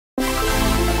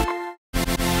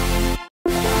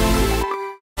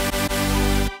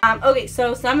Okay,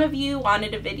 so some of you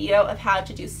wanted a video of how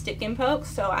to do stick and poke,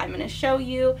 so I'm going to show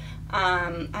you.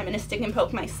 I'm going to stick and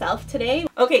poke myself today.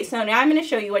 Okay, so now I'm going to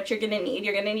show you what you're going to need.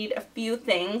 You're going to need a few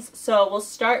things. So we'll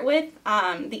start with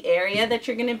the area that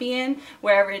you're going to be in.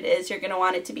 Wherever it is, you're going to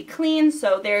want it to be clean.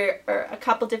 So there are a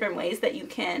couple different ways that you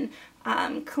can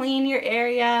clean your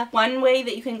area. One way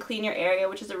that you can clean your area,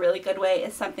 which is a really good way,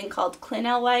 is something called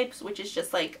Clinell wipes, which is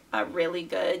just like a really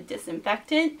good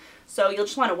disinfectant. So you'll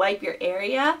just want to wipe your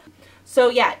area. So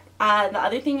yeah, the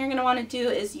other thing you're going to want to do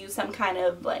is use some kind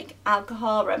of like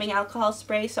alcohol, rubbing alcohol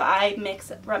spray. So I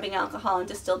mix rubbing alcohol and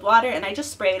distilled water, and I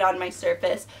just spray it on my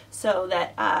surface so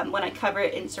that when I cover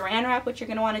it in saran wrap, which you're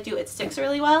going to want to do, it sticks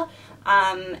really well.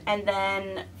 And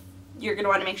then you're going to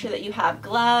want to make sure that you have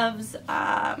gloves,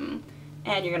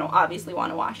 and you're going to obviously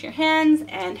want to wash your hands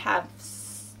and have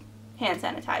hand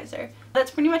sanitizer. That's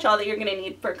pretty much all that you're going to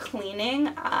need for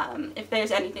cleaning. If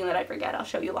there's anything that I forget, I'll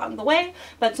show you along the way.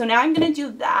 But so now I'm going to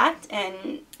do that,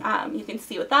 and you can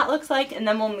see what that looks like, and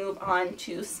then we'll move on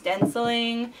to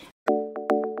stenciling.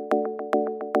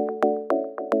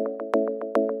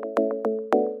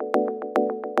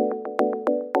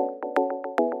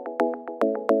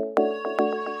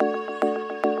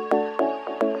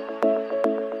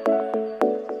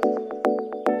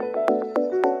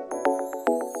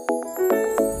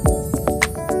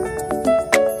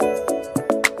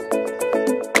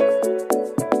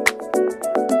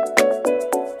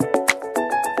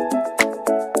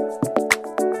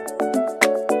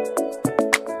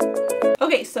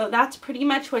 Okay, so that's pretty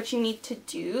much what you need to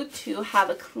do to have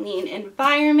a clean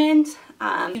environment.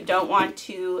 You don't want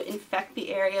to infect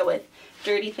the area with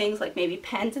dirty things like maybe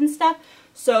pens and stuff.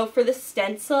 So for the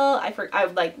stencil,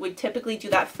 I would typically do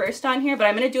that first on here, but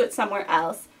I'm going to do it somewhere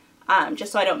else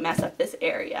just so I don't mess up this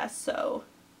area. So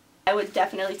I would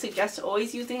definitely suggest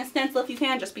always using a stencil if you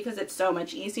can, just because it's so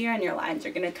much easier and your lines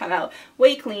are going to come out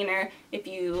way cleaner if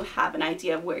you have an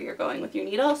idea of where you're going with your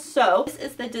needle. So this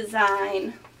is the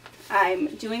design I'm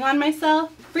doing on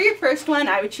myself. For your first one,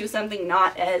 I would choose something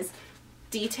not as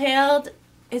detailed.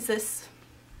 Is this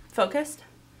focused?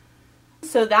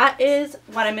 So that is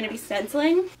what I'm going to be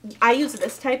stenciling. I use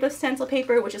this type of stencil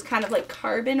paper, which is kind of like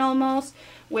carbon almost,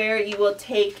 where you will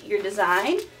take your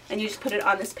design and you just put it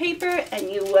on this paper and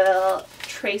you will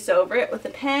trace over it with a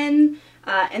pen,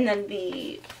 and then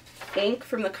the ink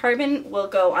from the carbon will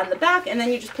go on the back, and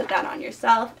then you just put that on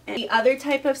yourself. And the other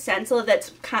type of stencil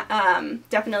that's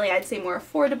definitely, I'd say, more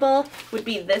affordable would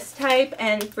be this type,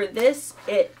 and for this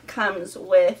it comes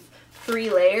with 3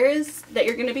 layers that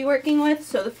you're going to be working with.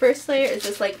 So the first layer is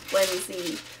just like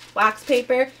flimsy wax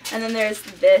paper, and then there's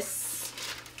this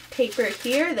paper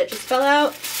here that just fell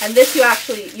out, and this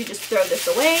you just throw this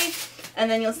away. And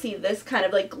then you'll see this kind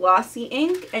of like glossy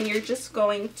ink, and you're just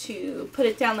going to put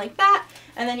it down like that.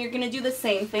 And then you're going to do the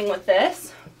same thing with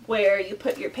this, where you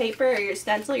put your paper or your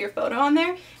stencil, your photo on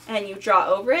there, and you draw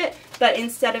over it. But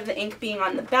instead of the ink being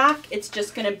on the back, it's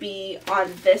just going to be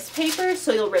on this paper,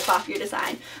 so you'll rip off your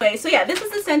design. Okay, so yeah, this is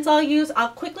the stencil I'll use. I'll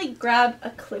quickly grab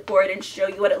a clipboard and show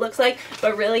you what it looks like,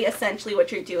 but really essentially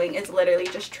what you're doing is literally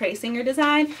just tracing your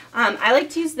design. I like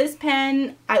to use this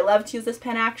pen. I love to use this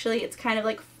pen actually. It's kind of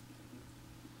like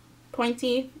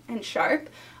pointy and sharp,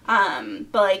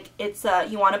 but like it's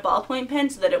you want a ballpoint pen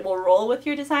so that it will roll with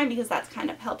your design, because that's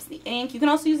kind of helps the ink. You can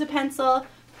also use a pencil,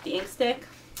 the ink stick.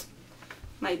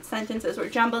 My sentences were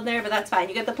jumbled there, but that's fine,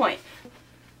 you get the point.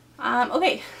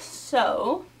 Okay,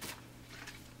 so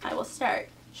I will start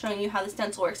showing you how the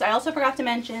stencil works. I also forgot to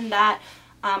mention that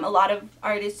a lot of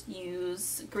artists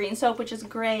use green soap, which is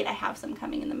great. I have some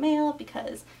coming in the mail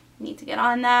because need to get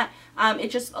on that.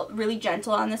 It's just really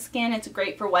gentle on the skin. It's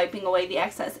great for wiping away the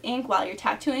excess ink while you're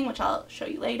tattooing, which I'll show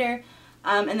you later.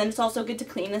 And then it's also good to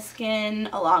clean the skin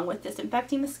along with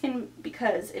disinfecting the skin,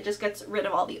 because it just gets rid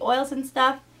of all the oils and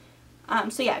stuff.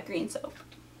 So yeah, green soap.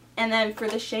 And then for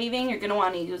the shaving, you're going to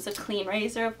want to use a clean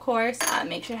razor, of course.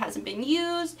 Make sure it hasn't been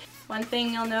used. One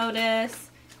thing you'll notice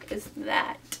is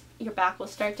that your back will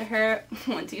start to hurt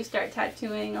once you start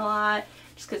tattooing a lot,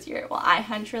 just because I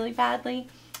hunch really badly.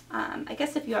 I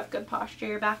guess if you have good posture,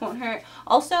 your back won't hurt.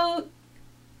 Also,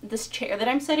 this chair that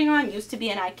I'm sitting on used to be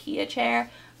an IKEA chair,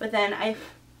 but then I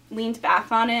leaned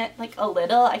back on it like a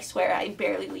little. I swear I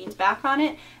barely leaned back on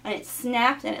it, and it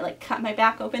snapped and it like cut my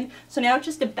back open. So now it's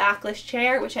just a backless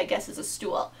chair, which I guess is a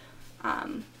stool.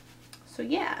 So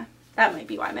yeah, that might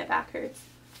be why my back hurts.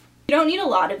 You don't need a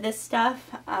lot of this stuff.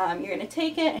 You're going to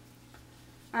take it.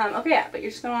 Okay, yeah, but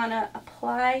you're just going to want to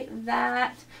apply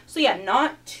that. So yeah,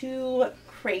 not too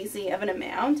crazy of an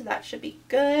amount. That should be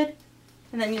good.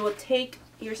 And then you will take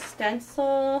your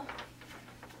stencil.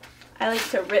 I like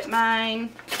to rip mine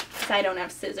because I don't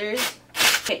have scissors.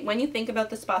 Okay, when you think about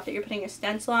the spot that you're putting your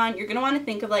stencil on, you're going to want to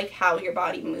think of like how your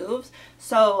body moves.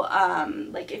 So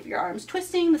like if your arm's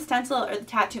twisting, the stencil or the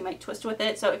tattoo might twist with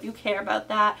it. So if you care about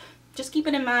that, just keep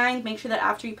it in mind. Make sure that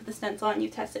after you put the stencil on, you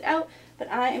test it out.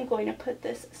 But I am going to put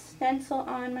this stencil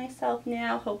on myself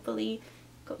now. Hopefully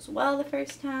it goes well the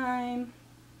first time.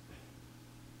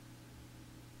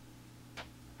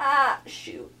 Ah,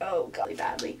 shoot. Oh, golly,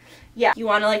 badly. Yeah, you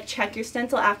want to like check your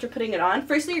stencil after putting it on.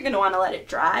 Firstly, you're going to want to let it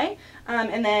dry.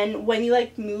 And then when you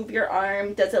like move your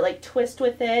arm, does it like twist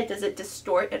with it? Does it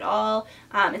distort at all?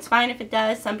 It's fine if it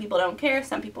does. Some people don't care.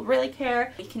 Some people really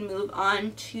care. We can move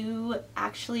on to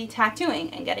actually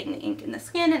tattooing and getting the ink in the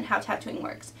skin and how tattooing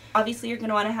works. Obviously, you're going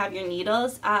to want to have your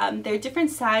needles. They're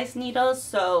different size needles.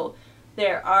 So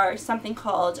there are something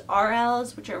called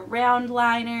RLs, which are round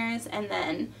liners, and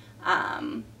then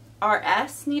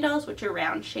RS needles, which are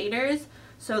round shaders.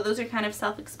 So those are kind of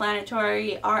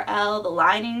self-explanatory. RL, the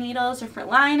lining needles, are for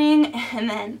lining, and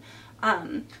then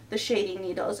the shading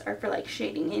needles are for like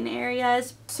shading in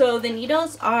areas. So the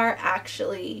needles are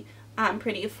actually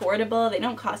pretty affordable. They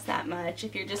don't cost that much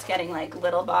if you're just getting like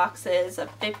little boxes of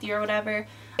 50 or whatever.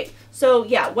 So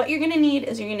yeah, what you're going to need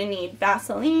is you're going to need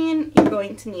Vaseline, you're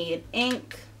going to need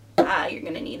ink, you're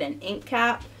going to need an ink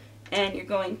cap, and you're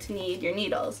going to need your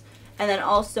needles. And then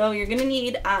also you're going to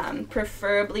need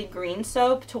preferably green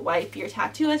soap to wipe your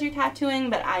tattoo as you're tattooing,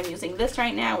 but I'm using this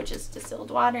right now, which is distilled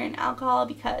water and alcohol,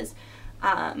 because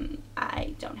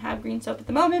I don't have green soap at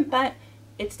the moment, but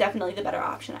it's definitely the better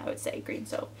option, I would say, green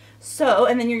soap. So,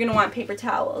 and then you're going to want paper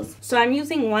towels. So I'm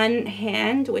using one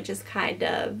hand, which is kind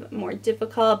of more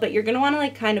difficult, but you're going to want to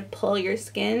like kind of pull your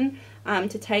skin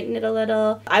to tighten it a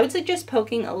little. I would suggest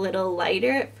poking a little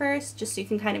lighter at first, just so you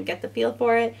can kind of get the feel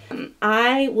for it.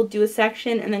 I will do a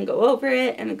section and then go over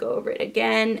it and then go over it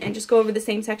again and just go over the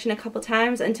same section a couple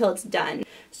times until it's done.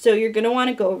 So you're going to want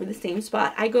to go over the same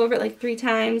spot. I go over it like 3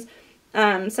 times.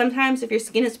 Sometimes if your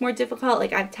skin is more difficult,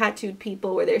 like I've tattooed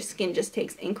people where their skin just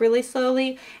takes ink really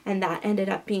slowly, and that ended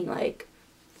up being like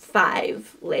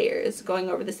 5 layers going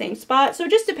over the same spot. So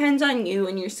it just depends on you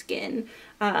and your skin.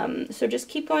 So just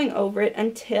keep going over it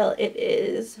until it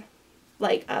is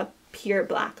like a pure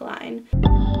black line.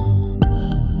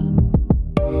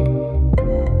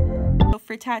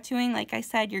 For tattooing, like I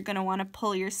said, you're going to want to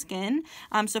pull your skin.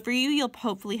 So for you, you'll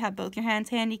hopefully have both your hands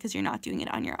handy because you're not doing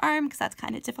it on your arm, because that's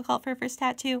kind of difficult for a first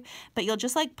tattoo. But you'll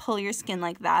just like pull your skin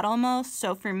like that almost.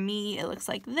 So for me, it looks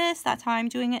like this. That's how I'm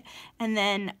doing it. And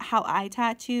then how I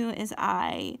tattoo is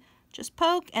I just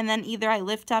poke, and then either I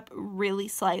lift up really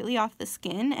slightly off the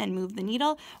skin and move the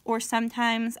needle, or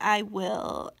sometimes I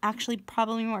will, actually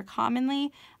probably more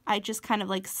commonly, I just kind of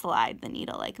like slide the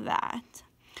needle like that.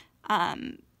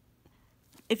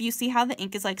 If you see how the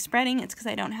ink is like spreading, it's because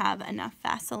I don't have enough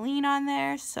Vaseline on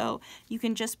there. So you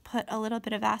can just put a little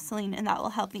bit of Vaseline and that will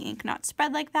help the ink not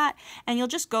spread like that. And you'll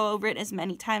just go over it as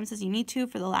many times as you need to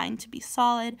for the line to be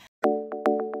solid.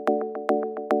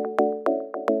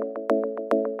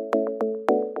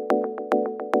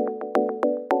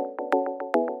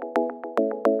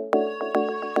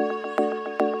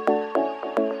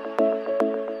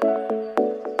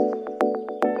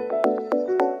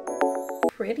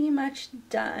 Pretty much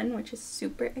done, which is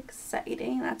super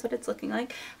exciting. That's what it's looking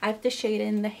like. I have to shade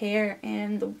in the hair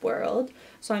and the world,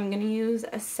 so I'm going to use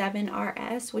a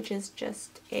 7RS, which is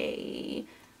just a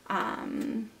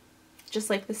just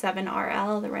like the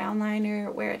 7RL, the round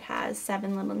liner, where it has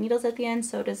 7 little needles at the end.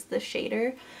 So does the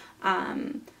shader,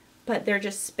 but they're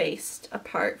just spaced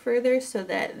apart further so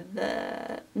that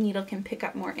the needle can pick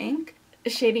up more ink.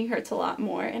 Shading hurts a lot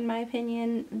more, in my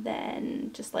opinion,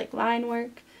 than just like line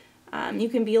work. You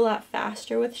can be a lot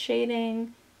faster with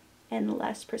shading and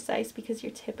less precise because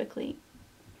you're typically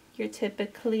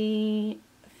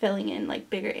filling in like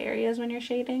bigger areas when you're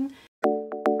shading.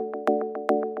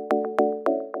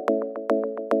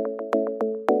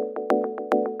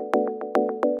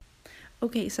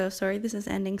 Okay, so sorry this is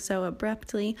ending so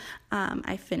abruptly.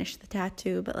 I finished the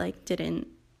tattoo but like didn't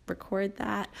record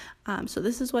that. So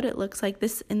this is what it looks like.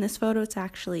 In this photo it's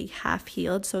actually half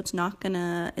healed, so it's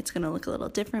gonna look a little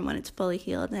different when it's fully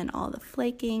healed and all the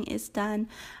flaking is done,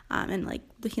 and like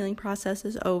the healing process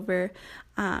is over.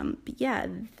 But yeah,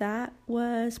 that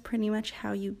was pretty much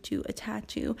how you do a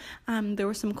tattoo. There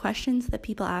were some questions that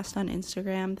people asked on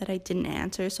Instagram that I didn't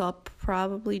answer, so I'll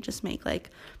probably just make like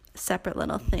a separate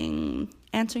little thing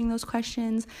answering those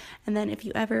questions. And then if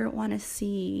you ever want to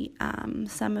see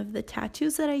some of the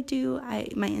tattoos that I do,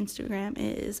 my Instagram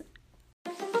is